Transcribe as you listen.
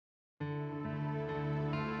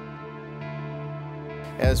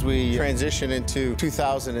As we transition into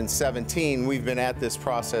 2017, we've been at this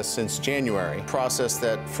process since January. A process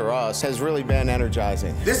that, for us, has really been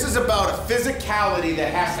energizing. This is about a physicality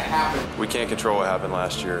that has to happen. We can't control what happened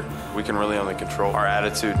last year. We can really only control our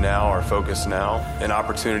attitude now, our focus now, an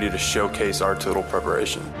opportunity to showcase our total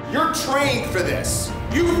preparation. You're trained for this.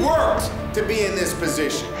 You worked to be in this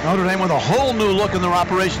position. Notre Dame with a whole new look in their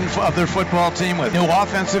operation of their football team, with new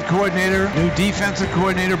offensive coordinator, new defensive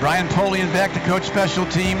coordinator, Brian Polian back to coach special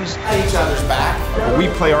teams. Each other's back. We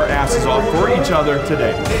play our asses off for each other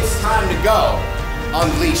today. It's time to go.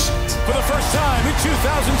 Unleash it. For the first time in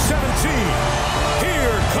 2017,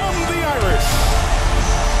 here come the Irish.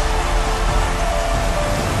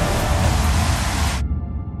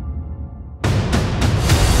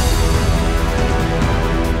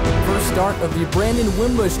 Start of the Brandon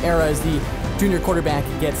Wimbush era as the junior quarterback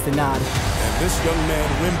gets the nod. And this young man,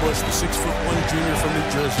 Wimbush, the 6'1" junior from New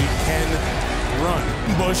Jersey, can run.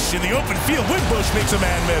 Wimbush in the open field. Wimbush makes a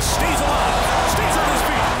man miss. Stays alive. Stays on his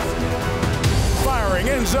feet. Firing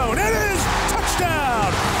end zone. It is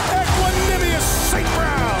touchdown. Equanimous St.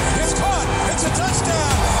 Brown. It's caught. It's a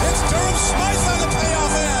touchdown. It's Durham Smythe on the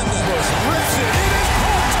payoff end. Wimbush rips it. It is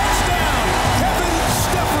called touchdown. Kevin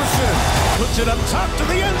Stepherson puts it up top to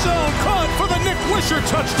the end zone. Caught for the Nick Wisher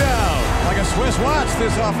touchdown. Like a Swiss watch,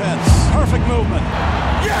 this offense. Perfect movement.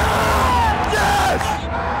 Yeah! Yes!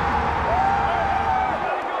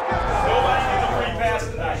 Nobody needs a free pass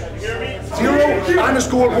tonight. You hear me? 0 on the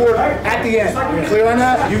scoreboard at the end. You clear on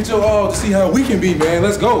that? You two all to see how we can be, man.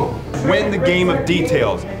 Let's go. Win the game of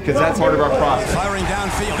details, because that's part of our process. Firing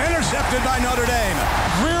downfield. Intercepted by Notre Dame.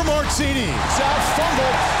 Greer Martini. South fumble.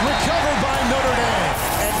 Recovered by Notre Dame.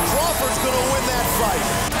 And Crawford's going to win that fight.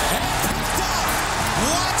 And picked up.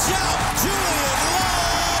 Watch out. Julian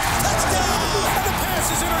Love. Touchdown. And the pass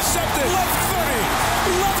is intercepted. Left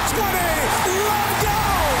 30. Left 20. Left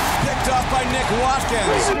down. Picked off by Nick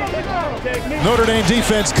Watkins. Notre Dame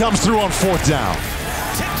defense comes through on 4th down.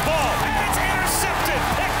 Tipped ball. And it's intercepted.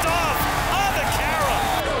 Picked off on the Cara.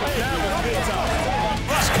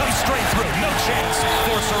 Rush comes straight through. No chance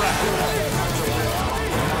for Surratt.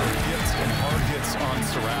 Hard hits on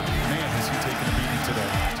Surratt. Man, has he taken a beating today.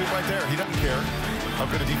 See right there. He doesn't care how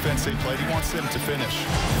good a defense they played. He wants them to finish.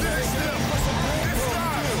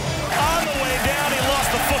 On the way down, he lost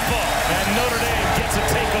the football. And Notre Dame gets a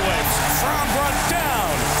takeaway. Fromm brought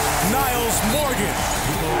down. Niles Morgan.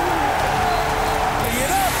 Bring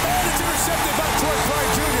it up, and it's intercepted by Troy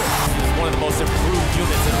Pride Jr. One of the most improved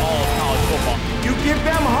units in all of college football. You give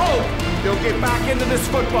them hope, they'll get back into this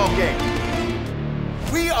football game.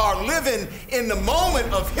 We are living in the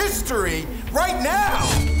moment of history right now.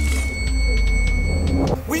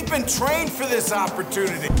 We've been trained for this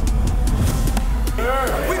opportunity.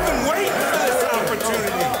 We've been waiting for this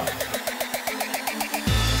opportunity.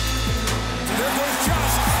 There goes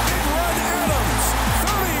Josh. Big run, Adams.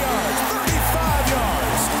 30 yards, 35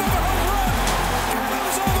 yards. Another run.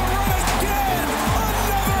 Adams on the run again.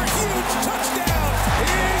 Another huge touchdown.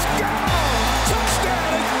 He's gone.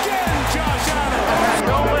 Touchdown again, Josh Adams.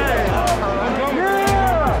 No way.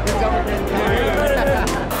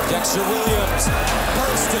 Dexter Williams.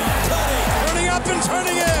 Bursting, cutting, turning up and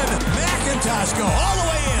turning in. McIntosh go all the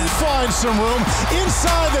way in. Finds some room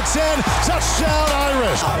inside the 10. Touchdown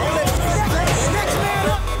Irish.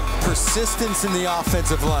 Persistence in the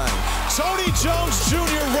offensive line. Tony Jones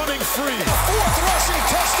Jr. running free. Fourth rushing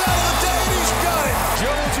touchdown of the day, and he's got it.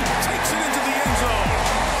 Jones who takes it into the end zone.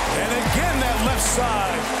 And again, that left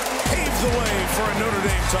side paves the way for a Notre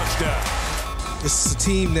Dame touchdown. This is a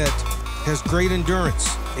team that has great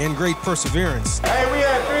endurance and great perseverance. Hey, we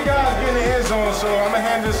had 3 guys get in the end zone, so I'm going to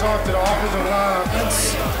hand this off to the offensive line.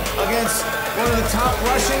 Against one of the top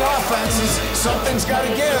rushing offenses, something's got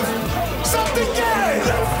to give. Something gives!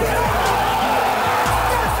 That's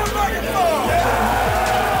what we're looking for!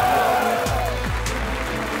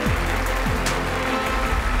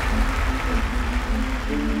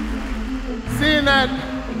 Seeing that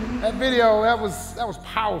video, that was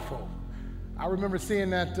powerful. I remember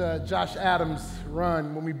seeing that Josh Adams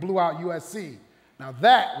run when we blew out USC. Now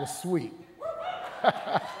that was sweet.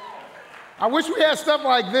 I wish we had stuff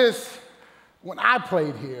like this when I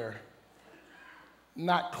played here.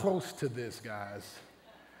 Not close to this, guys.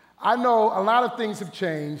 I know a lot of things have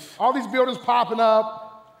changed. All these buildings popping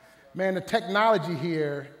up. Man, the technology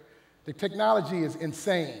here, the technology is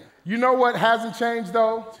insane. You know what hasn't changed,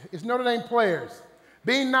 though? It's Notre Dame players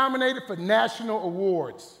being nominated for national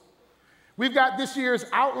awards. We've got this year's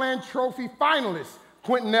Outland Trophy finalist,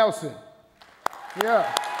 Quentin Nelson. Yeah.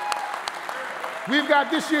 We've got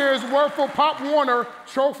this year's Werfel Pop Warner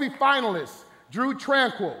Trophy finalist, Drew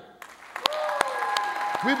Tranquil.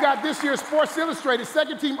 We've got this year's Sports Illustrated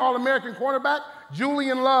second-team All-American cornerback,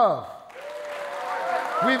 Julian Love.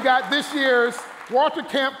 We've got this year's Walter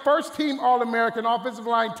Camp first-team All-American offensive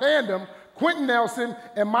line tandem, Quentin Nelson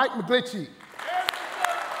and Mike McGlinchey.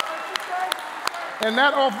 And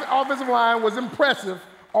that offensive line was impressive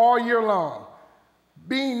all year long,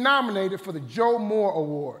 being nominated for the Joe Moore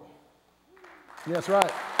Award. That's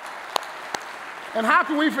right. And how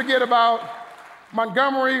can we forget about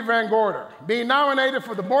Montgomery Van Gorder, being nominated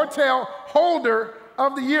for the Mortel Holder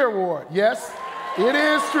of the Year Award? Yes, it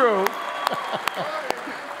is true.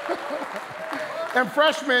 And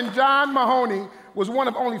freshman John Mahoney was one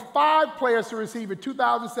of only 5 players to receive a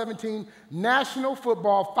 2017 National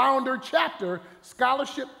Football Founder Chapter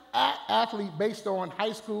Scholarship athlete based on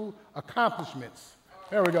high school accomplishments.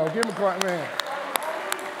 There we go, give him a clap, man.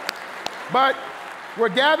 But we're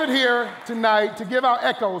gathered here tonight to give our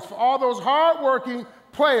echoes for all those hardworking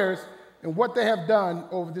players and what they have done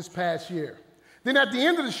over this past year. Then at the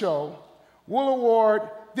end of the show, we'll award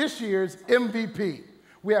this year's MVP.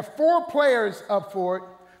 We have 4 players up for it.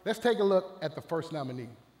 Let's take a look at the first nominee.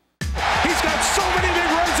 He's got so many big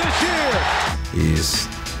runs this year. He's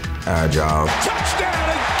agile. Touchdown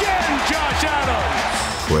again, Josh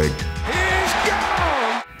Adams. Quick. He's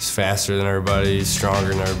gone. He's faster than everybody. He's stronger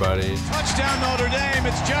than everybody. Touchdown Notre Dame.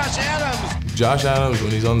 It's Josh Adams. Josh Adams,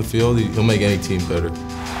 when he's on the field, he'll make any team better.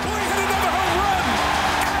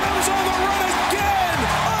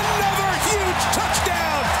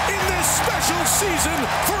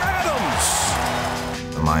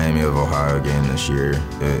 Miami of Ohio game this year,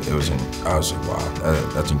 I was like, wow,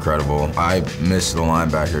 that's incredible. I missed the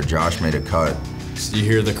linebacker. Josh made a cut. So you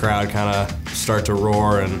hear the crowd kind of start to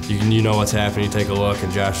roar, and you know what's happening. You take a look,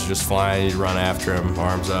 and Josh is just flying. You run after him,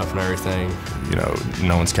 arms up and everything. You know,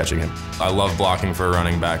 no one's catching him. I love blocking for a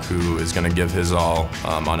running back who is going to give his all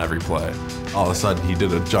on every play. All of a sudden, he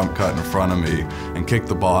did a jump cut in front of me and kicked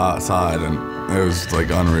the ball outside, and it was like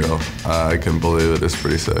unreal. I couldn't believe it. It's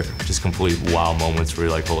pretty sick. Just complete wow moments where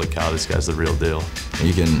you're like, holy cow, this guy's the real deal.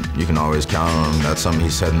 You can always count on him. That's something he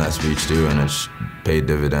said in that speech too, and it's paid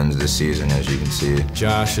dividends this season, as you can see.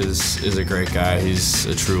 Josh is a great guy. He's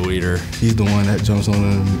a true leader. He's the one that jumps on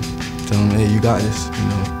him, telling him, hey, you got this, you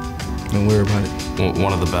know, don't worry about it.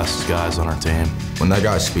 One of the best guys on our team. When that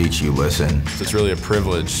guy speaks, you listen. It's really a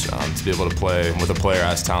privilege to be able to play with a player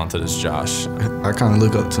as talented as Josh. I kind of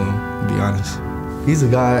look up to him, to be honest. He's a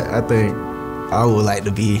guy I think I would like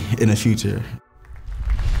to be in the future.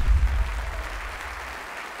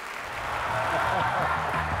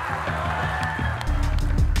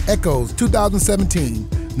 Echoes 2017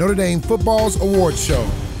 Notre Dame Football's Awards Show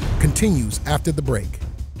continues after the break.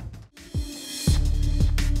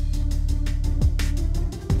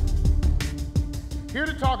 Here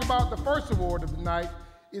to talk about the first award of the night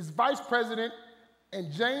is Vice President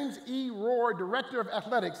and James E. Rohr Director of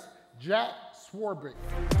Athletics, Jack Swarbrick.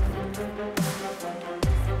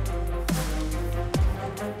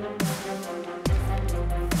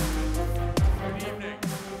 Good evening.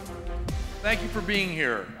 Thank you for being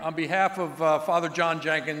here. On behalf of Father John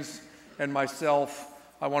Jenkins and myself,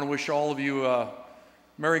 I want to wish all of you a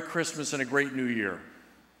Merry Christmas and a great New Year.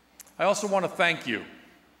 I also want to thank you.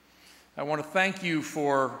 I want to thank you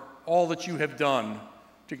for all that you have done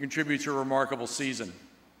to contribute to a remarkable season.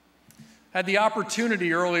 I had the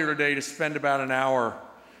opportunity earlier today to spend about an hour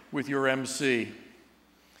with your MC.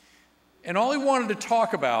 And all he wanted to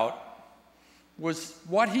talk about was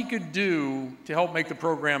what he could do to help make the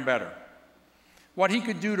program better, what he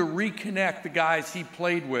could do to reconnect the guys he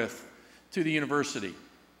played with to the university.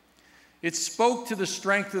 It spoke to the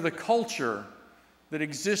strength of the culture that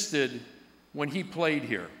existed when he played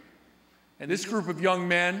here. And this group of young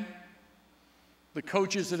men, the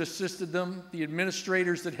coaches that assisted them, the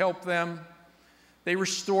administrators that helped them, they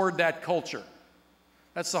restored that culture.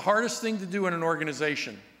 That's the hardest thing to do in an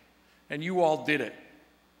organization, and you all did it.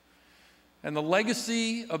 And the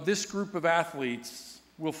legacy of this group of athletes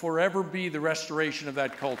will forever be the restoration of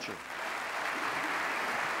that culture.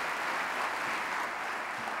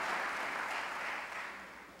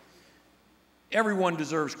 Everyone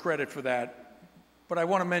deserves credit for that. But I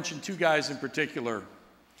want to mention 2 guys in particular,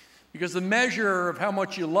 because the measure of how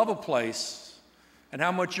much you love a place and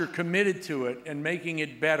how much you're committed to it and making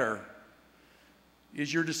it better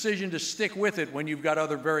is your decision to stick with it when you've got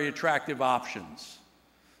other very attractive options.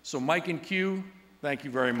 So Mike and Q, thank you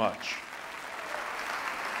very much.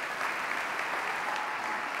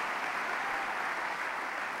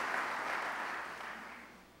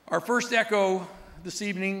 Our first echo this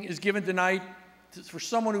evening is given tonight for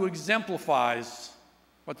someone who exemplifies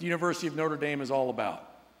what the University of Notre Dame is all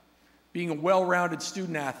about, being a well-rounded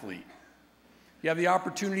student athlete, You have the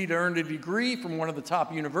opportunity to earn a degree from one of the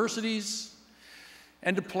top universities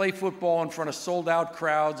and to play football in front of sold-out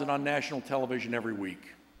crowds and on national television every week.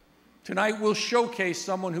 Tonight, we'll showcase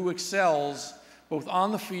someone who excels both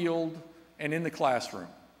on the field and in the classroom.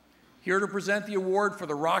 Here to present the award for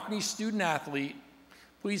the Rockne Student Athlete,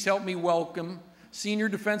 please help me welcome senior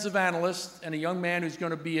defensive analyst and a young man who's going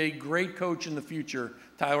to be a great coach in the future,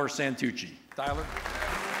 Tyler Santucci. Tyler.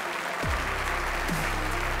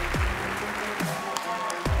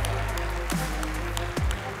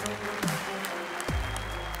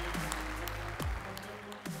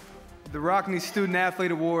 The Rockne Student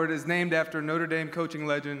Athlete Award is named after Notre Dame coaching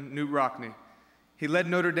legend Knute Rockne. He led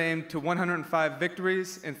Notre Dame to 105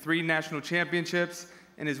 victories and 3 national championships,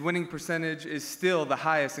 and his winning percentage is still the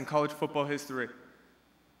highest in college football history.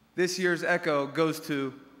 This year's Echo goes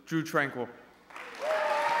to Drew Tranquil.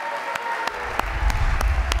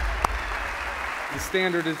 The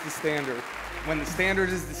standard is the standard. When the standard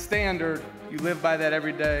is the standard, you live by that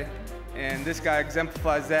every day, and this guy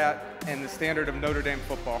exemplifies that and the standard of Notre Dame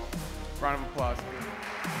football. Round of applause.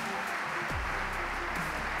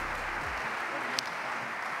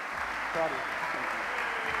 Proud of you.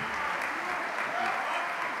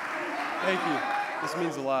 Thank you. This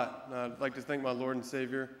means a lot. I'd like to thank my Lord and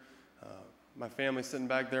Savior, my family sitting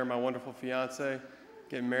back there, my wonderful fiance,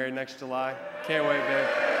 getting married next July. Can't wait, babe.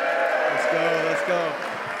 Let's go, let's go.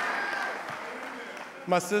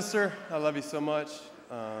 My sister, I love you so much.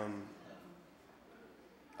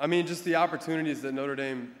 I mean, just the opportunities that Notre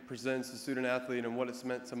Dame presents to student athlete and what it's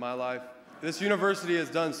meant to my life. This university has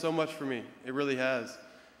done so much for me. It really has.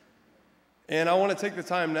 And I want to take the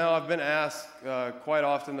time now. I've been asked quite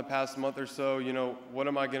often the past month or so, you know, what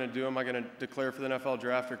am I going to do? Am I going to declare for the NFL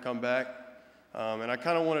draft or come back? And I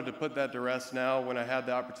kind of wanted to put that to rest now when I had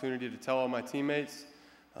the opportunity to tell all my teammates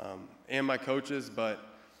and my coaches, but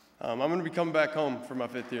I'm going to be coming back home for my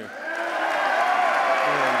 5th year.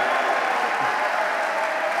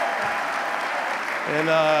 And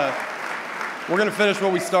we're going to finish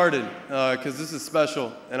what we started because this is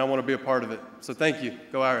special and I want to be a part of it. So thank you.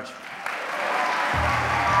 Go Irish.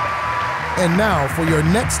 And now for your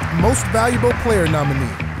next Most Valuable Player nominee.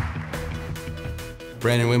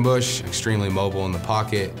 Brandon Wimbush, extremely mobile in the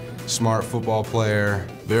pocket, smart football player.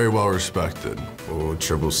 Very well respected. Oh,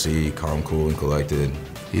 triple C, calm, cool, and collected.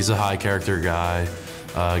 He's a high character guy,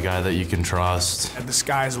 a guy that you can trust. The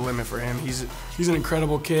sky's the limit for him. He's an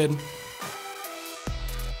incredible kid.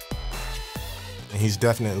 He's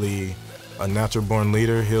definitely a natural-born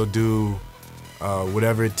leader. He'll do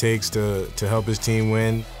whatever it takes to help his team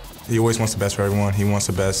win. He always wants the best for everyone. He wants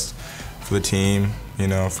the best for the team, you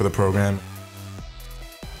know, for the program.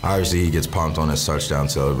 Obviously, he gets pumped on his touchdown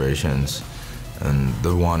celebrations. And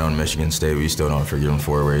the one on Michigan State, we still don't forgive him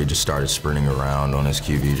for, where he just started sprinting around on his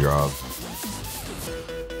QB drop.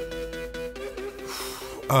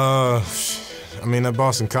 I mean, that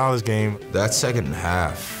Boston College game. That second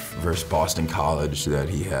half versus Boston College that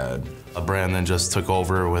he had. Brandon just took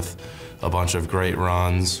over with a bunch of great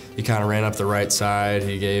runs. He kind of ran up the right side.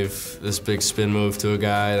 He gave this big spin move to a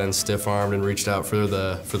guy, then stiff-armed and reached out for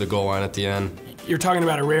the goal line at the end. You're talking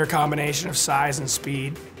about a rare combination of size and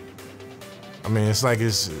speed. I mean, it's like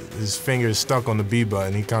his finger is stuck on the B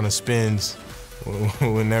button. He kind of spins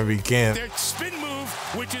whenever he can. Their spin move,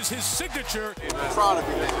 which is his signature. Proud of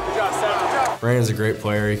you, man. Good job. Brandon's a great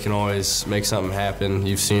player. He can always make something happen.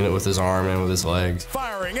 You've seen it with his arm and with his legs.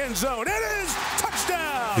 Firing end zone. It is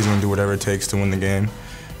touchdown. He's going to do whatever it takes to win the game,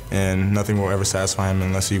 and nothing will ever satisfy him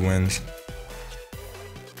unless he wins.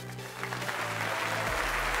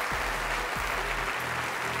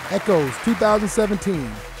 Echoes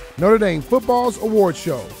 2017 Notre Dame Football's Award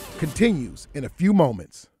Show continues in a few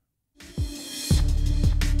moments.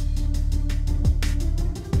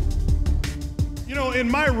 You know,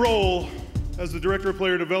 in my role as the Director of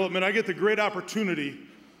Player Development, I get the great opportunity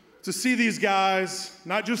to see these guys,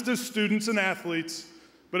 not just as students and athletes,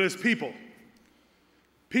 but as people.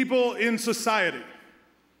 People in society,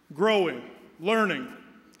 growing, learning.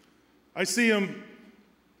 I see them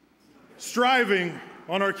striving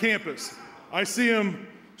on our campus. I see them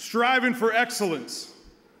striving for excellence.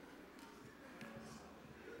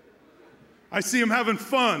 I see them having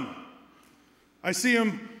fun. I see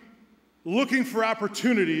them looking for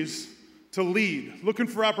opportunities to lead, looking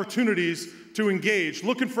for opportunities to engage,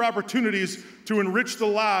 looking for opportunities to enrich the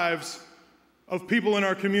lives of people in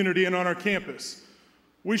our community and on our campus.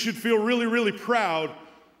 We should feel really, really proud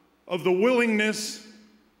of the willingness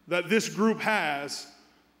that this group has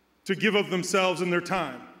to give of themselves and their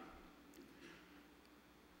time.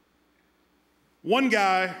 One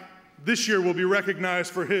guy this year will be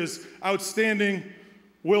recognized for his outstanding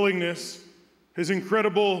willingness his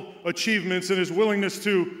incredible achievements, and his willingness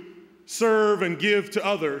to serve and give to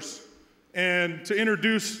others. And to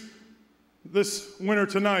introduce this winner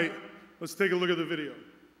tonight, let's take a look at the video.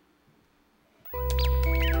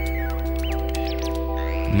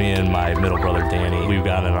 Me and my middle brother, Danny, we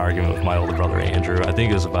got in an argument with my older brother, Andrew. I think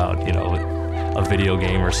it was about, a video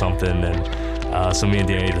game or something, and so me and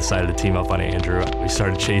Danny decided to team up on Andrew. We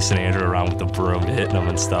started chasing Andrew around with the broom, hitting him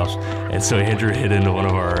and stuff. And so Andrew hid into one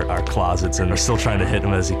of our closets, and we're still trying to hit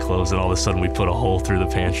him as he closed, and all of a sudden we put a hole through the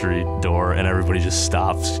pantry door, and everybody just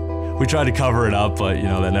stopped. We tried to cover it up, but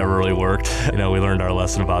that never really worked. We learned our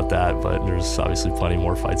lesson about that, but there's obviously plenty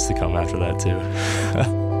more fights to come after that too.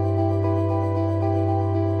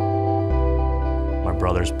 My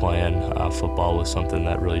brother's playing football was something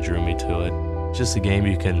that really drew me to it. It's just a game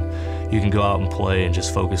you can go out and play and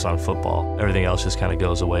just focus on football. Everything else just kind of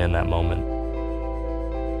goes away in that moment.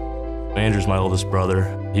 Andrew's my oldest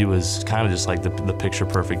brother. He was kind of just like the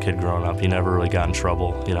picture-perfect kid growing up. He never really got in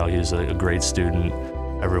trouble. He was a great student.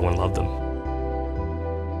 Everyone loved him.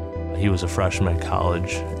 He was a freshman at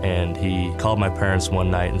college, and he called my parents one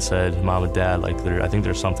night and said, "Mom and Dad, I think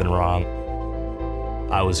there's something wrong."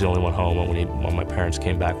 I was the only one home when my parents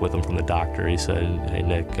came back with him from the doctor. He said, "Hey,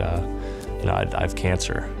 Nick, I have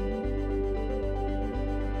cancer."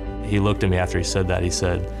 He looked at me after he said that. He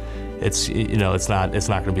said, it's not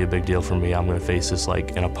going to be a big deal for me. I'm going to face this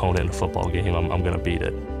like an opponent in a football game. I'm going to beat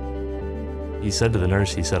it." He said to the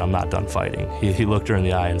nurse, he said, "I'm not done fighting." He looked her in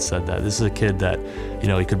the eye and said that. This is a kid that,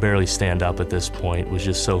 he could barely stand up at this point, was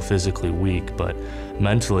just so physically weak, but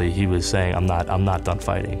mentally he was saying, I'm not done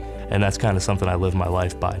fighting. And that's kind of something I live my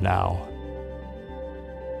life by now.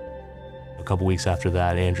 A couple weeks after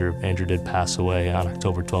that, Andrew did pass away on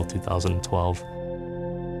October 12, 2012.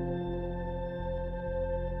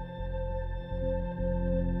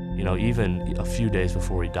 Even a few days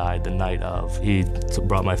before he died, the night of, he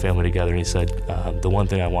brought my family together and he said, the one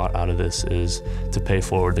thing I want out of this is to pay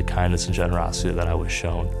forward the kindness and generosity that I was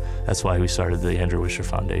shown. That's why we started the Andrew Wisher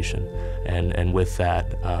Foundation. And with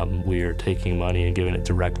that, we are taking money and giving it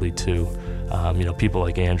directly to, people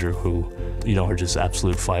like Andrew who, are just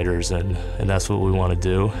absolute fighters, and that's what we want to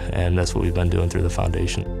do, and that's what we've been doing through the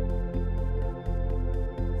foundation.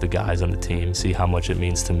 The guys on the team see how much it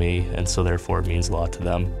means to me, and so therefore it means a lot to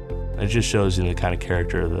them. It just shows you the kind of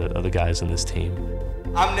character of the guys on this team.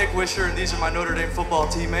 I'm Nick Wisher, and these are my Notre Dame football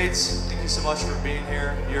teammates. Thank you so much for being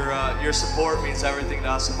here. Your support means everything to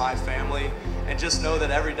us and my family. And just know that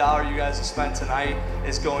every dollar you guys have spent tonight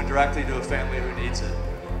is going directly to a family who needs it.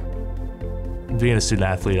 Being a student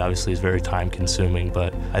athlete obviously is very time consuming,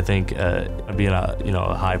 but I think being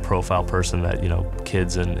a high profile person that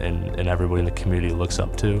kids and everybody in the community looks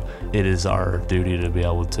up to, it is our duty to be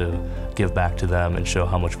able to give back to them and show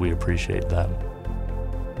how much we appreciate them.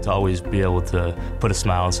 To always be able to put a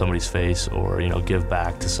smile on somebody's face or give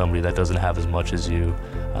back to somebody that doesn't have as much as you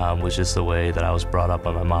was just the way that I was brought up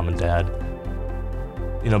by my mom and dad.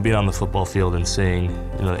 Being on the football field and seeing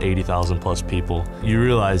 80,000 plus people, you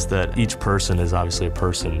realize that each person is obviously a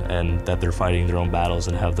person and that they're fighting their own battles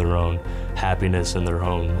and have their own happiness and their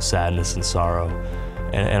own sadness and sorrow.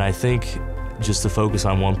 And I think just to focus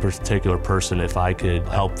on one particular person, if I could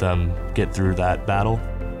help them get through that battle,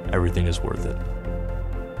 everything is worth it.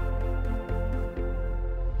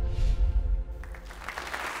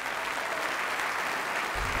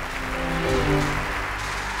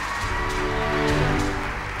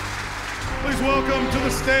 Please welcome to the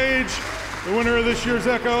stage the winner of this year's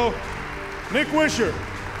Echo, Nick Wisher.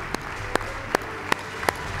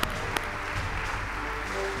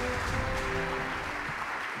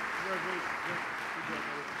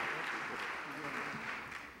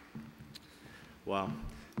 Wow.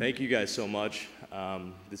 Thank you guys so much.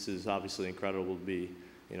 This is obviously incredible to be,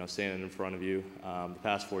 standing in front of you. The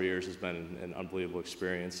past 4 years has been an unbelievable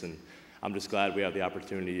experience, and I'm just glad we have the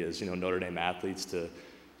opportunity as, Notre Dame athletes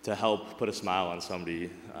to help put a smile on somebody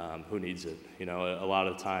who needs it. A lot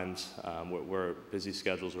of times we're busy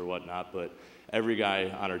schedules or whatnot, but every guy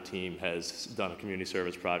on our team has done a community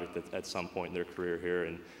service project at some point in their career here,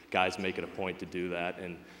 and guys make it a point to do that.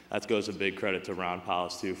 And that goes a big credit to Ron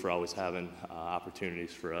Powles, too, for always having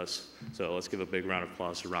opportunities for us. So let's give a big round of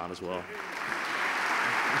applause to Ron as well.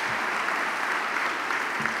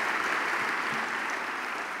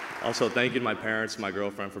 Also, thank you to my parents and my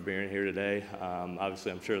girlfriend for being here today.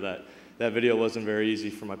 Obviously, I'm sure that video wasn't very easy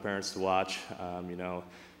for my parents to watch.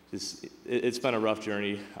 It's been a rough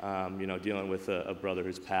journey, dealing with a brother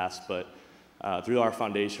who's passed, but through our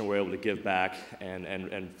foundation, we're able to give back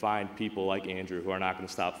and find people like Andrew who are not going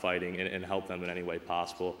to stop fighting and help them in any way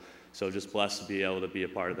possible. So just blessed to be able to be a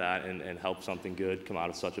part of that and help something good come out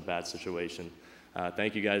of such a bad situation.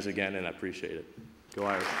 Thank you guys again, and I appreciate it. Go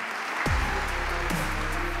Irish.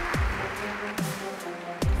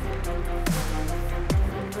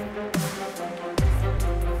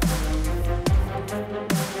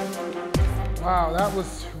 Wow, that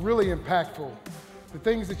was really impactful. The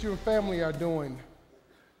things that you and family are doing,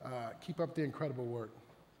 keep up the incredible work.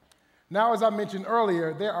 Now, as I mentioned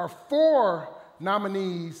earlier, there are 4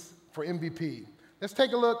 nominees for MVP. Let's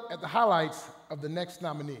take a look at the highlights of the next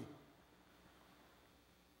nominee.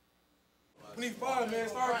 We need fire, man.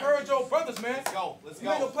 Start encouraging your brothers, man. Let's go. Let's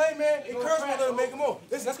go. You make a play, man. Encourage them to make them more.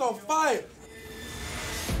 Listen, let's go fire.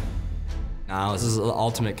 This is the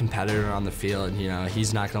ultimate competitor on the field. You know,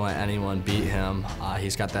 he's not gonna let anyone beat him.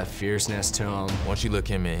 He's got that fierceness to him. Once you look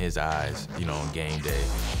him in his eyes, you know, on game day,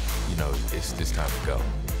 you know, it's time to go.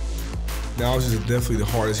 Niles is definitely the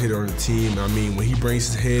hardest hitter on the team. I mean, when he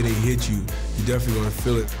brings his head and he hits you, you're definitely gonna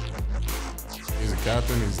feel it. He's a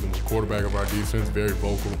captain, he's the quarterback of our defense, very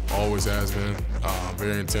vocal, always has been,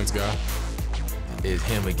 very intense guy. It's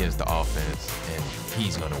him against the offense, and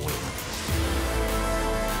he's gonna win.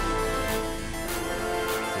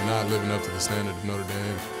 We're not living up to the standard of Notre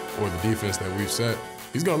Dame or the defense that we've set.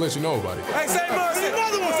 He's gonna let you know about it. Hey, say Mercy,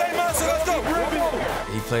 another one, say Mercy, let's go.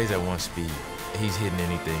 He plays at one speed. He's hitting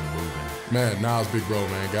anything moving. Man, Niles big bro,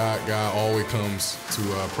 man. Guy always comes to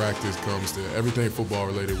practice, comes to everything football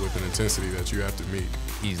related with an intensity that you have to meet.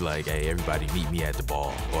 He's like, hey, everybody meet me at the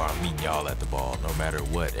ball, or I'm meeting y'all at the ball. No matter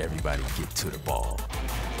what, everybody get to the ball.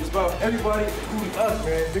 It's about everybody including us,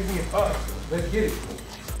 man. Big me us. Let's get it.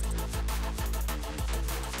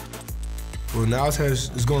 Well, Niles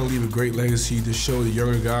is going to leave a great legacy to show the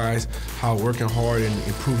younger guys how working hard and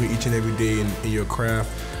improving each and every day in your craft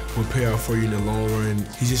will pay off for you in the long run.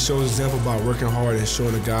 He just shows an example about working hard and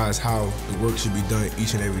showing the guys how the work should be done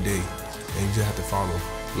each and every day. And you just have to follow.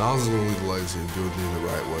 Niles is going to leave a legacy of doing things the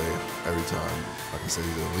right way every time. Like I said,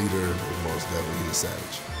 he's a leader, but most definitely he's a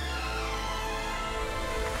savage.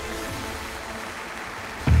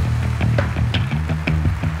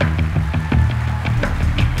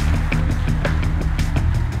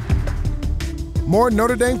 More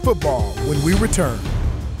Notre Dame football when we return.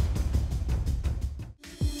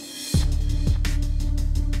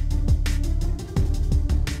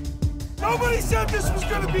 Nobody said this was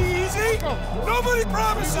going to be easy. Nobody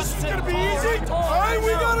promised this was going to be easy. All right,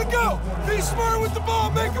 we got to go. Be smart with the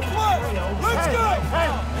ball. Make a play. Let's go.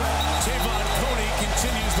 Javon Coney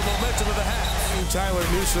continues the momentum of the half. Tyler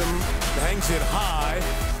Newsome hangs it high.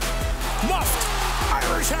 Muffed.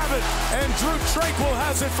 Irish have it. And Drew Tranquil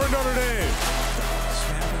has it for Notre Dame.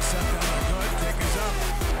 Snap is set down the good. Kick is up.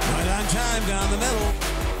 Right on time down the middle.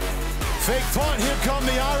 Fake punt, here come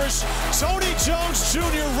the Irish. Tony Jones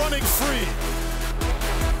Jr. running free.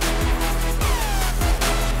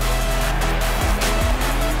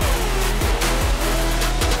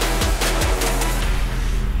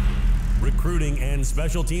 Recruiting and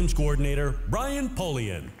Special Teams Coordinator, Brian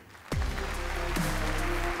Polian.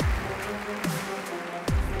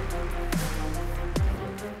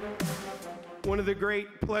 One of the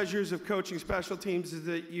great pleasures of coaching special teams is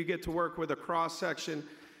that you get to work with a cross-section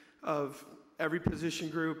of every position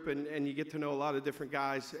group, and you get to know a lot of different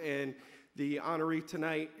guys. And the honoree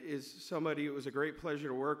tonight is somebody it was a great pleasure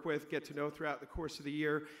to work with, get to know throughout the course of the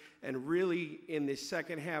year, and really in the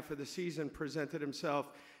second half of the season presented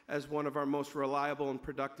himself as one of our most reliable and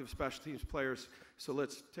productive special teams players. So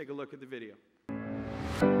let's take a look at the video.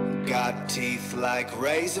 Got teeth like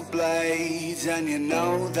razor blades, and you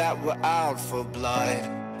know that we're out for blood.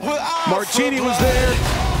 Martini was there.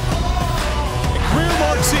 Greer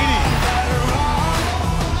Martini.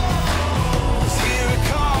 Here it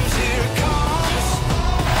comes, here it comes.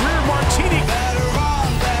 Greer Martini. Better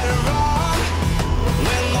run,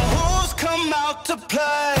 when the wolves come out to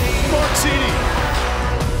play. Martini.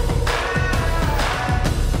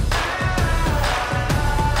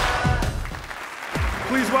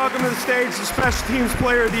 Please welcome to the stage the Special Teams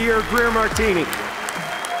Player of the Year, Greer Martini.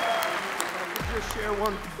 I'll just share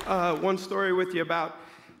one story with you. About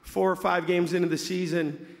 4 or 5 games into the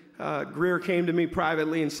season, Greer came to me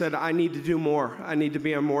privately and said, I need to do more. I need to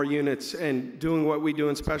be on more units. And doing what we do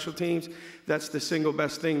in special teams, that's the single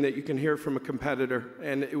best thing that you can hear from a competitor.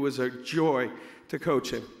 And it was a joy to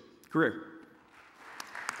coach him. Greer.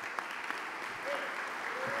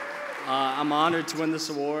 I'm honored to win this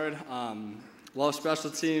award. Love special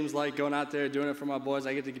teams, like going out there, doing it for my boys.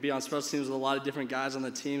 I get to be on special teams with a lot of different guys on the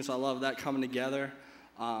team, so I love that coming together.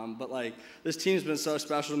 But like, this team's been so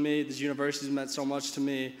special to me. This university's meant so much to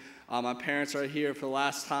me. My parents are here for the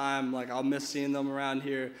last time. Like, I'll miss seeing them around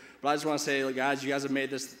here. But I just want to say, like, guys, you guys have made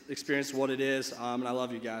this experience what it is, and I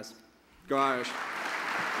love you guys. Go Irish.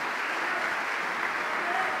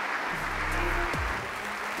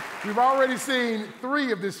 We've already seen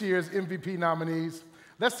 3 of this year's MVP nominees.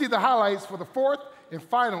 Let's see the highlights for the 4th and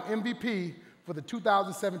final MVP for the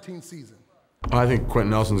 2017 season. I think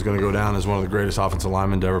Quentin Nelson's going to go down as one of the greatest offensive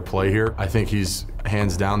linemen to ever play here. I think he's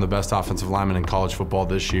hands down the best offensive lineman in college football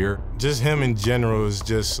this year. Just him in general is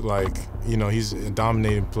just like, you know, he's a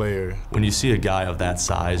dominating player. When you see a guy of that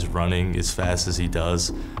size running as fast as he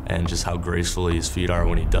does and just how gracefully his feet are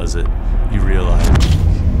when he does it, you realize,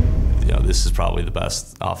 you know, this is probably the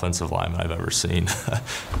best offensive lineman I've ever seen.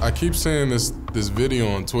 I keep seeing this video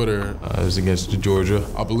on Twitter. It was against Georgia.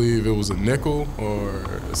 I believe it was a nickel or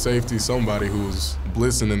a safety, somebody who was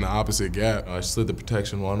blitzing in the opposite gap. I slid the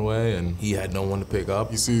protection one way, and he had no one to pick up.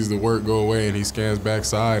 He sees the work go away, and he scans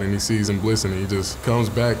backside, and he sees him blitzing, and he just comes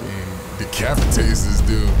back and decapitates this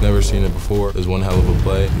dude. Never seen it before. It was one hell of a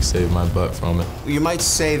play. He saved my butt from it. You might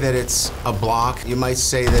say that it's a block. You might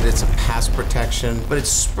say that it's a pass protection, but it's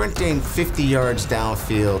sprinting 50 yards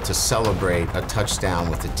downfield to celebrate a touchdown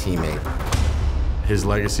with a teammate. His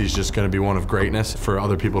legacy is just going to be one of greatness for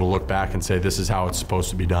other people to look back and say, this is how it's supposed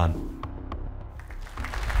to be done.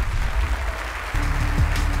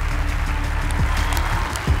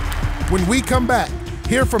 When we come back,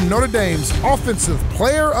 hear from Notre Dame's Offensive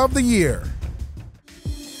Player of the Year.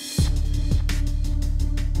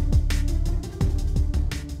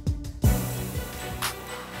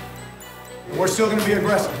 We're still going to be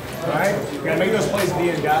aggressive, all right? We got to make those plays at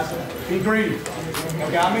the end, guys. Be greedy.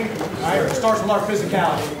 You got me? All right, it starts with our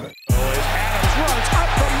physicality. Adams runs up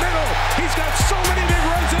the middle. He's got so many big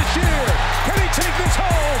runs this year. Can he take this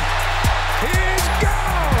home? He's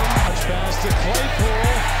gone. Touch pass to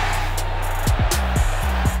Claypool.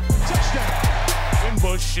 Touchdown.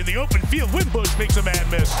 Wimbush in the open field. Wimbush makes a man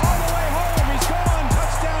miss. All the way home. He's gone.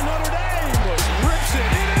 Touchdown Notre Dame. Wimbush rips it.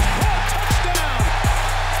 It is caught. Touchdown.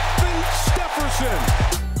 Stefferson.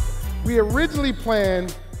 We originally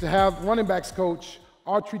planned to have running backs coach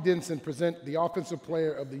Autry Denson present the Offensive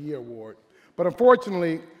Player of the Year award. But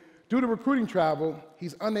unfortunately, due to recruiting travel,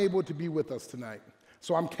 he's unable to be with us tonight.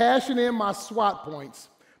 So I'm cashing in my SWAT points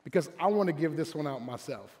because I want to give this one out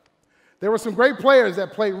myself. There were some great players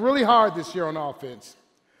that played really hard this year on offense,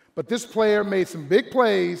 but this player made some big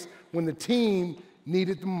plays when the team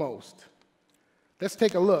needed the most. Let's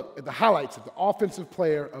take a look at the highlights of the Offensive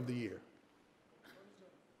Player of the Year.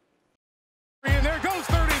 And there goes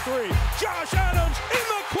 33. Josh Adams in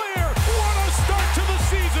the clear. What a start to the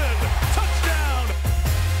season. Touchdown.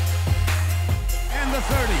 And the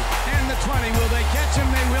 30 and the 20. Will they catch him?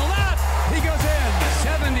 They will not. He goes in.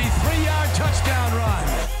 73-yard touchdown run.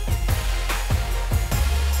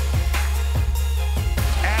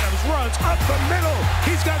 Adams runs up the middle.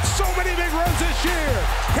 He's got so many big runs this year.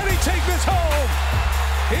 Can he take this home?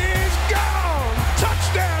 He's gone.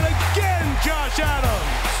 Touchdown again, Josh Adams.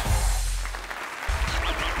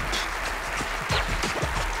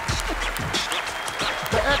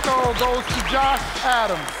 The echo goes to Josh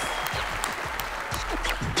Adams.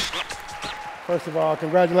 First of all,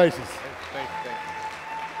 congratulations. Thank you.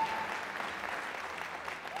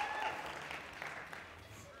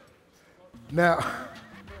 Now,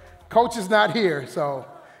 Coach is not here, so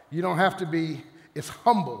you don't have to be as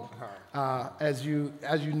humble as you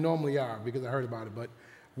normally are, because I heard about it. But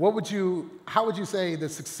how would you say the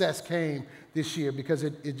success came this year? Because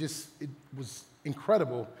it was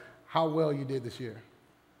incredible how well you did this year.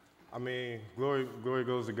 I mean, glory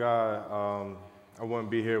goes to God. I wouldn't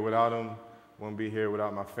be here without him. Wouldn't be here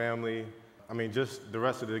without my family. I mean, just the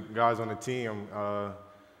rest of the guys on the team.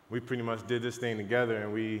 We pretty much did this thing together,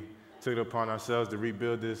 and we took it upon ourselves to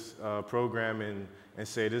rebuild this program and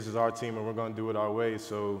say this is our team and we're going to do it our way.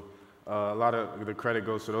 So a lot of the credit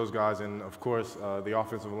goes to those guys, and of course the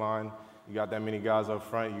offensive line. You got that many guys up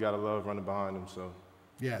front, you got to love running behind them. So.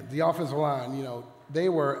 Yeah, the offensive line, you know, they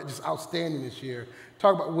were just outstanding this year.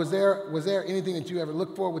 Talk about, was there anything that you ever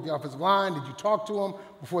looked for with the offensive line? Did you talk to them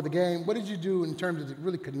before the game? What did you do in terms of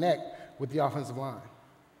really connect with the offensive line?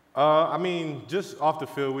 I mean, just off the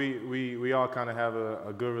field, we all kind of have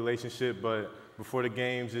a good relationship, but before the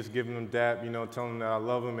games, just giving them dap, you know, telling them that I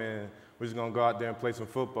love them, and we're just going to go out there and play some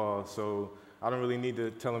football. So I don't really need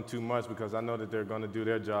to tell them too much because I know that they're going to do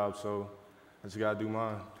their job, so I just got to do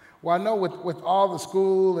mine. Well, I know with all the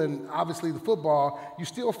school and obviously the football, you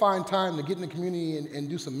still find time to get in the community and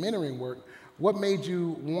do some mentoring work. What made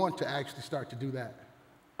you want to actually start to do that?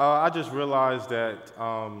 I just realized that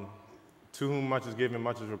to whom much is given,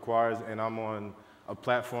 much is required, and I'm on a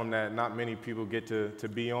platform that not many people get to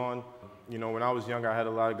be on. You know, when I was younger, I had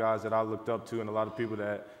a lot of guys that I looked up to and a lot of people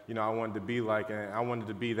that, you know, I wanted to be like, and I wanted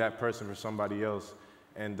to be that person for somebody else.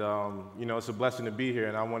 And, you know, it's a blessing to be here,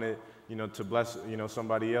 and I wanted, you know, to bless, you know,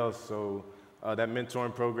 somebody else. So that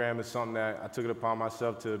mentoring program is something that I took it upon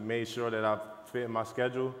myself to make sure that I fit in my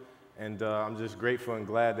schedule. And I'm just grateful and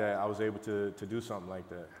glad that I was able to do something like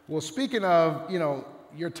that. Well, speaking of, you know,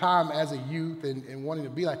 your time as a youth and wanting to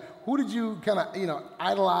be like, who did you kind of, you know,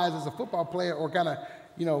 idolize as a football player, or kind of,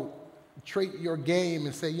 you know, trait your game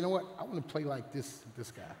and say, you know what, I want to play like this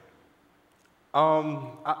guy?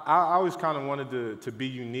 I always kind of wanted to be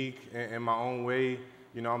unique in my own way.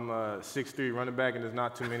 You know, I'm a 6'3" running back, and there's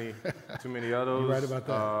not too many of those. You're right about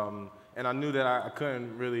that. And I knew that I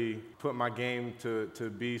couldn't really put my game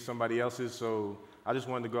to be somebody else's, so I just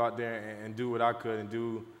wanted to go out there and do what I could and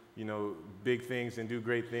do, you know, big things and do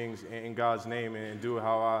great things in God's name and do it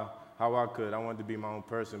how I could. I wanted to be my own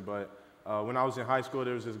person. But when I was in high school,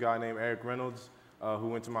 there was this guy named Eric Reynolds who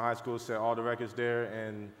went to my high school, set all the records there.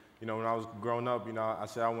 And, you know, when I was growing up, you know, I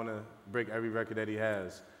said I want to break every record that he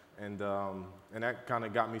has. And that kind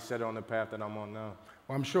of got me set on the path that I'm on now.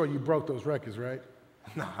 Well, I'm sure you broke those records, right?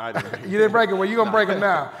 No, I didn't. You didn't break them. Well, you're going to break them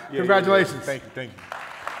now. Yeah, Congratulations. Yeah. Thank you.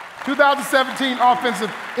 2017 Offensive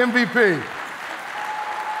MVP.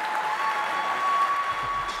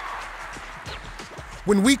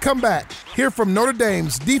 When we come back, hear from Notre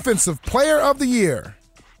Dame's Defensive Player of the Year.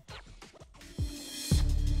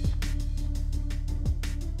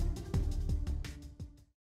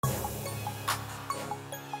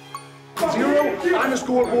 Zero on the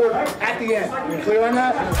scoreboard at the end. You clear on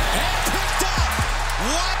that?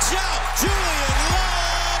 Watch out! Julian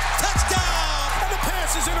Love, touchdown! And the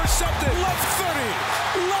pass is intercepted. Love 30,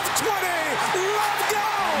 Love 20, Love go!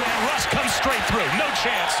 And Russ comes straight through. No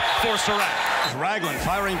chance for Surratt. Ragland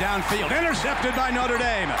firing downfield. Intercepted by Notre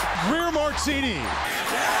Dame. Rear Marcini.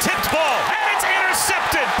 Tipped ball. And it's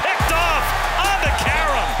intercepted. Picked off on the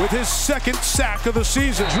carom. With his second sack of the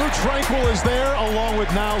season. Drew Tranquil is there along with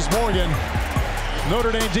Niles Morgan.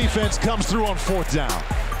 Notre Dame defense comes through on 4th down.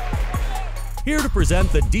 Here to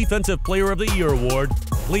present the Defensive Player of the Year award,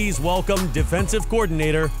 please welcome Defensive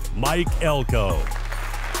Coordinator Mike Elko.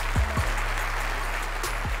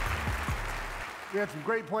 We had some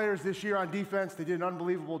great players this year on defense. They did an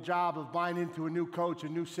unbelievable job of buying into a new coach, a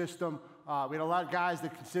new system. We had a lot of guys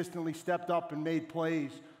that consistently stepped up and made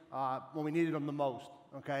plays when we needed them the most,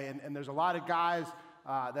 okay? And there's a lot of guys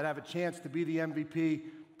that have a chance to be the MVP.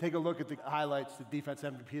 Take a look at the highlights, the Defense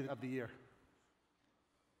MVP of the year.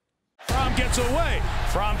 Fromm gets away.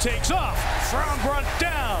 Fromm takes off. Fromm brought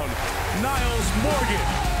down. Niles Morgan.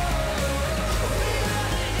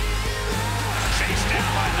 Chased down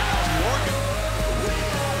by Niles Morgan.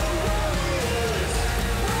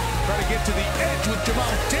 Trying to get to the edge with Jamal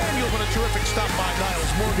Daniel, but a terrific stop by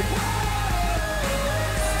Niles Morgan.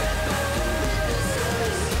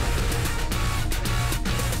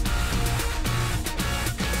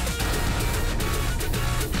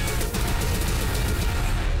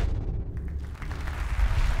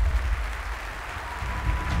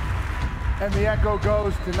 And the echo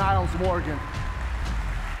goes to Niles Morgan.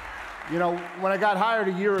 You know, when I got hired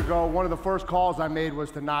a year ago, one of the first calls I made was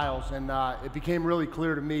to Niles, and it became really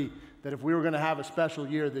clear to me that if we were going to have a special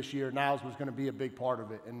year this year, Niles was going to be a big part of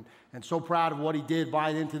it. And so proud of what he did,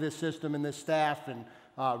 buying into this system and this staff, and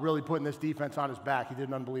really putting this defense on his back. He did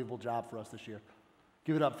an unbelievable job for us this year.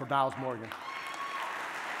 Give it up for Niles Morgan.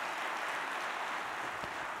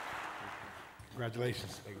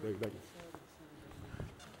 Congratulations. Thank you.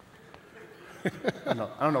 I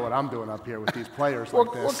don't know what I'm doing up here with these players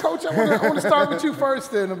like this. Well, Coach, I want to start with you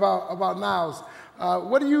first then about Niles.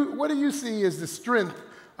 What do you see as the strength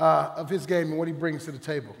of his game and what he brings to the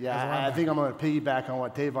table? Yeah, I think I'm going to piggyback on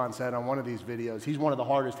what Tavon said on one of these videos. He's one of the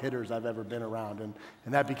hardest hitters I've ever been around, and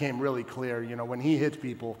that became really clear. You know, when he hits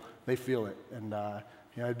people, they feel it, and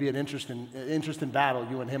you know, it'd be an interesting battle,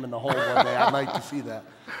 you and him in the hole one day. I'd like to see that.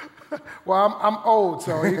 Well, I'm old,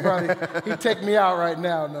 so he'd take me out right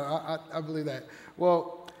now. No, I believe that.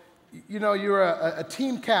 Well, you know, you're a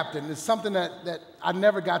team captain. It's something that I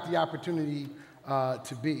never got the opportunity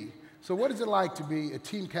to be. So what is it like to be a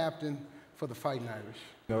team captain for the Fighting Irish?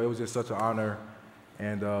 You know, it was just such an honor,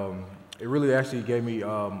 and it really actually gave me,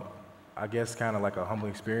 I guess, kind of like a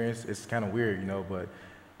humbling experience. It's kind of weird, you know, but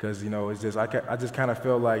because, you know, it's just, I just kind of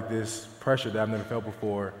felt like this pressure that I've never felt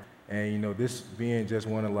before. And, you know, this being just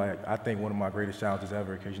one of, like, I think one of my greatest challenges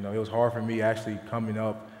ever, because, you know, it was hard for me actually coming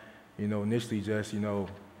up, you know, initially just, you know,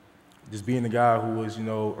 just being the guy who was,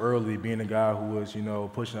 early, being the guy who was,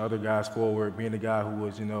 pushing other guys forward, being the guy who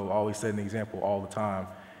was, always setting the example all the time.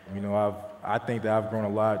 I think that I've grown a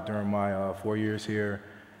lot during my 4 years here.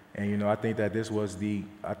 And, I think that this was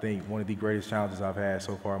one of the greatest challenges I've had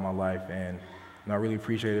so far in my life. And I really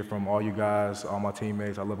appreciate it from all you guys, all my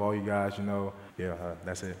teammates. I love all you guys,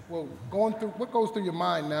 that's it. Well, what goes through your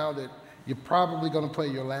mind now that you're probably going to play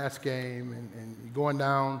your last game and you're going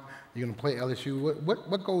down, you're going to play LSU?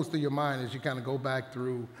 What goes through your mind as you kind of go back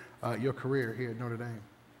through your career here at Notre Dame?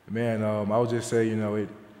 Man, I would just say, it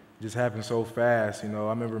just happened so fast. I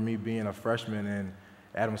remember me being a freshman and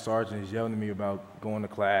Adam Sargent is yelling at me about going to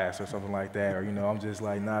class or something like that, or I'm just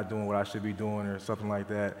like not doing what I should be doing or something like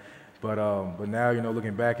that. But now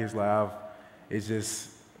looking back, it's like it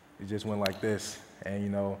just went like this,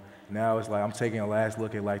 and now it's like I'm taking a last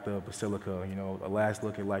look at like the Basilica, a last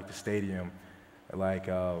look at like the stadium, like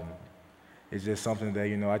it's just something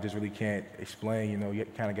that I just really can't explain. You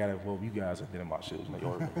kind of gotta, well, you guys have been in my shoes,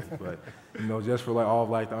 but just for like all of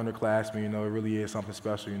like the underclassmen, it really is something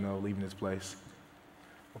special, leaving this place.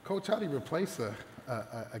 Well, Coach, how do you replace a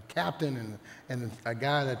captain and a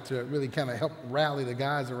guy that really kind of helped rally the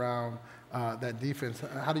guys around that defense?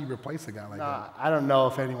 How do you replace a guy like that? I don't know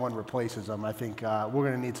if anyone replaces them. I think we're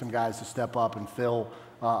going to need some guys to step up and fill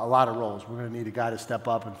a lot of roles. We're going to need a guy to step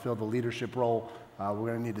up and fill the leadership role. We're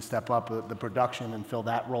going to need to step up the production and fill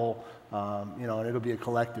that role. And it'll be a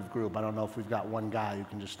collective group. I don't know if we've got one guy who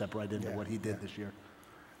can just step right into what he did this year.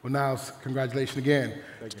 Well, Niles, congratulations again.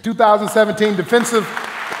 2017 Defensive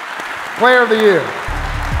Player of the Year.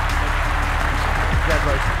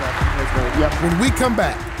 Congratulations. When we come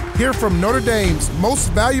back, hear from Notre Dame's most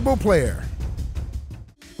valuable player.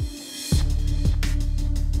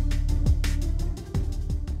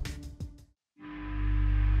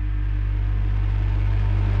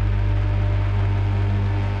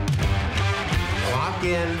 Lock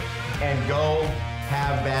in and go.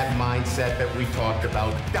 Have that mindset that we talked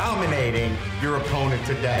about, dominating your opponent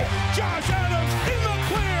today. Josh Adams in the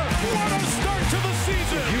clear. What a start to the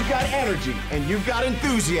season. If you've got energy and you've got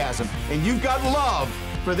enthusiasm and you've got love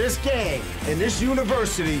for this game and this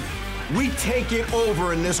university, we take it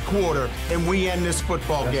over in this quarter and we end this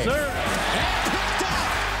football game. Sir. And picked up.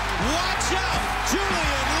 Watch out.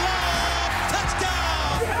 Julian Love.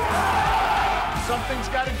 Touchdown. Yeah. Something's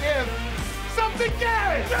got to give. Something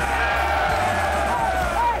gives. Yeah.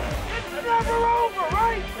 Never over,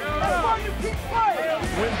 right? That's why you keep playing.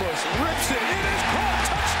 Wimbush rips it. It is caught.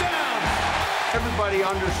 Touchdown. Everybody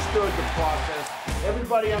understood the process.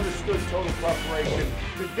 Everybody understood total preparation.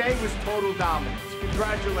 Today was total dominance.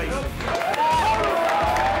 Congratulations.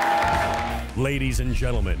 Ladies and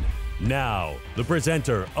gentlemen, now the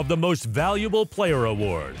presenter of the Most Valuable Player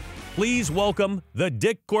Award. Please welcome the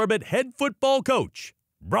Dick Corbett head football coach,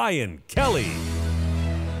 Brian Kelly.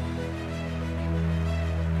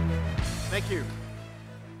 Thank you.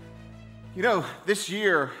 This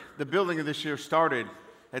year, the building of this year started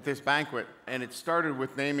at this banquet, and it started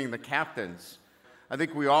with naming the captains. I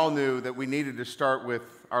think we all knew that we needed to start with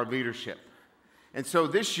our leadership. And so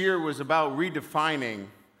this year was about redefining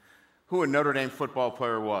who a Notre Dame football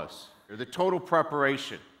player was. The total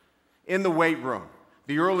preparation in the weight room,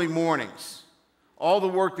 the early mornings, all the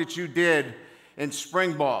work that you did in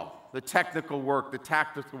spring ball, the technical work, the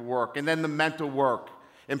tactical work, and then the mental work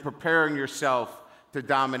in preparing yourself to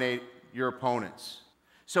dominate your opponents.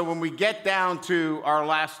 So when we get down to our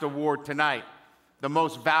last award tonight, the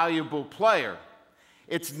most valuable player,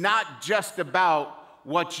 it's not just about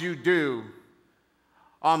what you do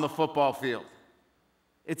on the football field.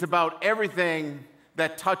 It's about everything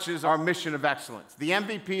that touches our mission of excellence. The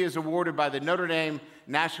MVP is awarded by the Notre Dame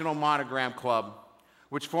National Monogram Club,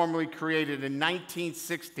 which formerly created in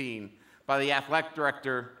 1916 by the athletic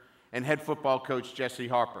director and head football coach Jesse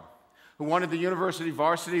Harper, who wanted the university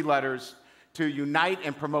varsity letters to unite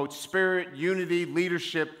and promote spirit, unity,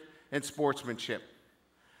 leadership, and sportsmanship.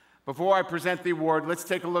 Before I present the award, let's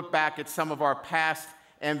take a look back at some of our past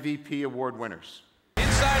MVP award winners.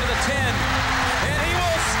 Inside of the 10, and he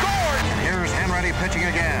will score! Here's Henready pitching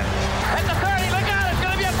again. At the 30, look out, it's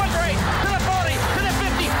going to be a foot race! To the 40, to the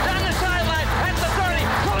 50, down the sideline, at the 30,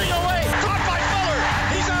 pulling away, caught by Fuller!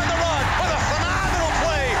 He's on the run with a phenomenal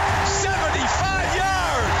play, 75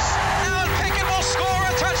 yards! Alan Pickett will score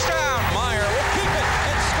a touchdown! Meyer will keep it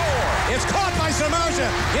and score! It's caught by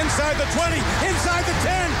Samardzija. Inside the 20, inside the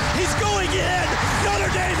 10. He's going in.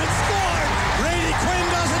 Notre Dame has scored. Brady Quinn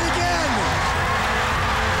does it again.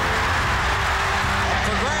 Up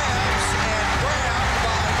for grabs and grabbed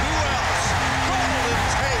by who else? Golden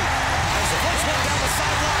Tate. As the first one down the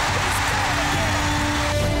sideline.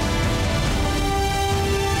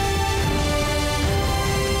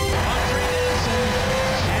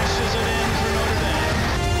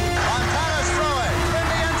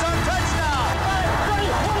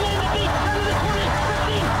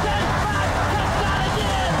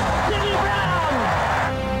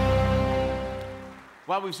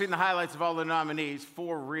 we've seen the highlights of all the nominees,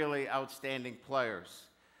 4 really outstanding players,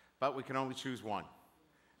 but we can only choose one.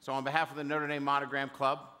 So on behalf of the Notre Dame Monogram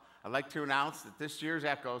Club, I'd like to announce that this year's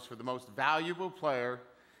Echoes for the most valuable player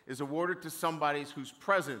is awarded to somebody whose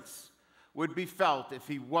presence would be felt if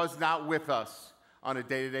he was not with us on a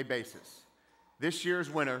day-to-day basis. This year's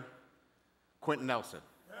winner, Quentin Nelson.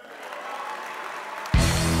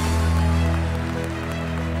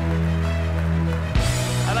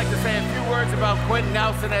 I'd like to say a few words about Quentin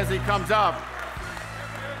Nelson as he comes up.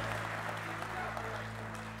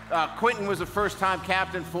 Quentin was a first-time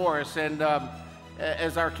captain for us, and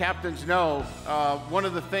as our captains know, one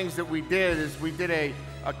of the things that we did is we did a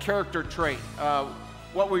character trait.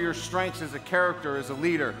 What were your strengths as a character, as a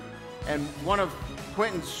leader? And one of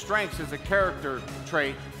Quentin's strengths as a character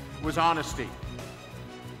trait was honesty,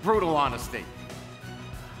 brutal honesty.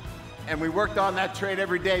 And we worked on that trait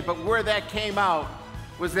every day, but where that came out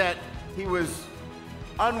was that he was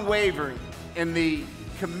unwavering in the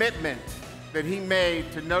commitment that he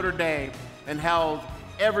made to Notre Dame and held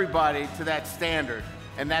everybody to that standard.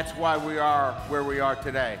 And that's why we are where we are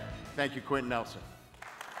today. Thank you, Quentin Nelson.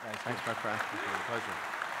 Thanks, my friend. It's been a pleasure.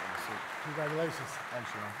 Congratulations.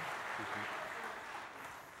 Thanks, Ron.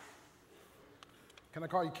 Can I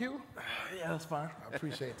call you Q? Yeah, that's fine. I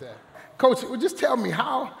appreciate that. Coach, well, just tell me,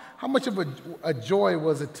 how much of a joy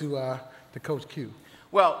was it to coach Q?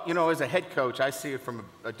 Well, you know, as a head coach, I see it from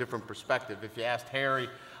a different perspective. If you asked Harry,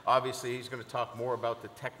 obviously he's going to talk more about the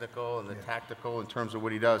technical and the tactical in terms of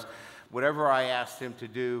what he does. Whatever I asked him to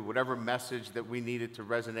do, whatever message that we needed to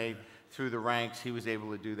resonate through the ranks, he was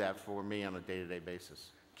able to do that for me on a day-to-day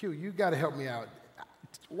basis. Q, you got to help me out.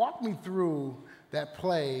 Walk me through that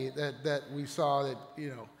play that we saw that, you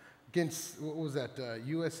know, against, what was that,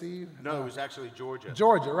 USC? No, it was actually Georgia.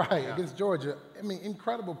 Georgia, right, Yeah. against Georgia. I mean,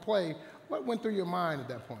 incredible play. What went through your mind at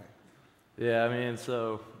that point? Yeah, I mean,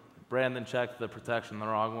 so Brandon checked the protection the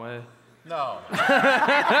wrong way. No.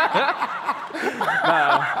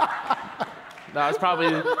 No, I was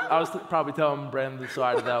probably telling Brandon to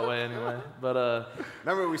slide it that way anyway. But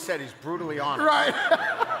remember we said he's brutally honest. Right.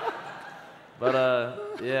 But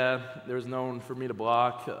yeah, there was no one for me to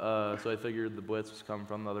block, so I figured the blitz was coming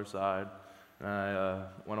from the other side, and I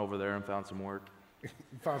went over there and found some work. You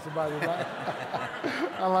found somebody to like?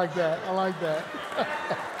 I like that. I like that.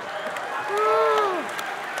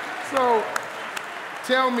 So,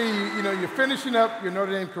 tell me, you know, you're finishing up your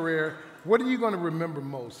Notre Dame career. What are you going to remember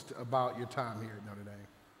most about your time here at Notre Dame?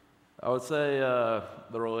 I would say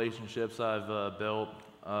the relationships I've built,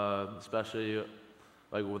 especially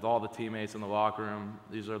like with all the teammates in the locker room.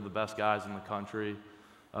 These are the best guys in the country,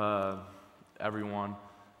 everyone,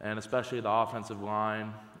 and especially the offensive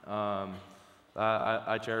line.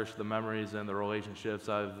 I cherish the memories and the relationships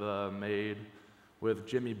I've made with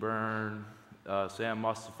Jimmy Byrne, Sam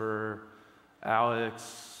Mustipher, Alex,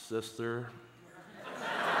 sister.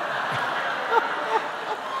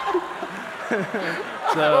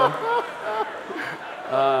 So,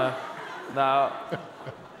 now,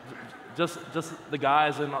 just the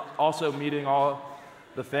guys, and also meeting all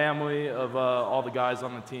the family of all the guys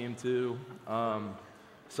on the team too.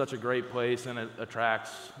 Such a great place, and it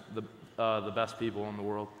attracts the best people in the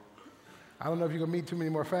world. I don't know if you're gonna meet too many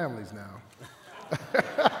more families now.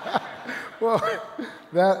 Well,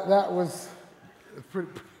 that was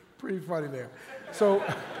pretty funny there. So,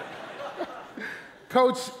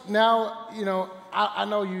 Coach, now, you know, I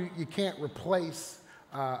know you can't replace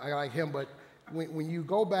a guy like him, but when you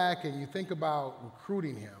go back and you think about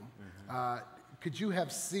recruiting him, could you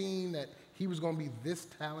have seen that he was going to be this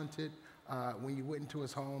talented when you went into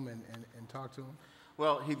his home and talked to him?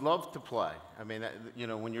 Well, he loved to play. I mean, you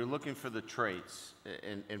know, when you're looking for the traits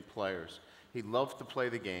in players, he loved to play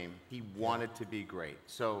the game. He wanted to be great.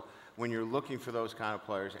 So when you're looking for those kind of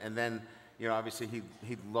players, and then, you know, obviously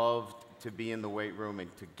he loved to be in the weight room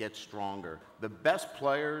and to get stronger. The best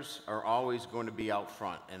players are always going to be out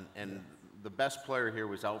front, and the best player here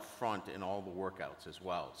was out front in all the workouts as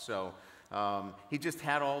well. So he just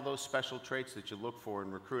had all those special traits that you look for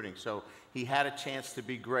in recruiting. So he had a chance to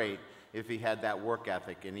be great if he had that work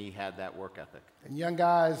ethic, and he had that work ethic. And young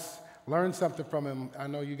guys, learn something from him. I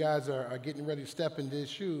know you guys are getting ready to step into his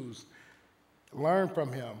shoes. Learn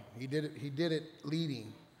from him. He did it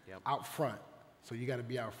leading out front. So you got to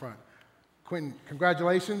be out front. Quentin,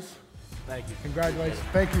 congratulations. Thank you. Congratulations.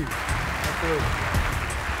 Thank you. Absolutely.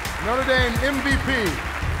 Notre Dame MVP.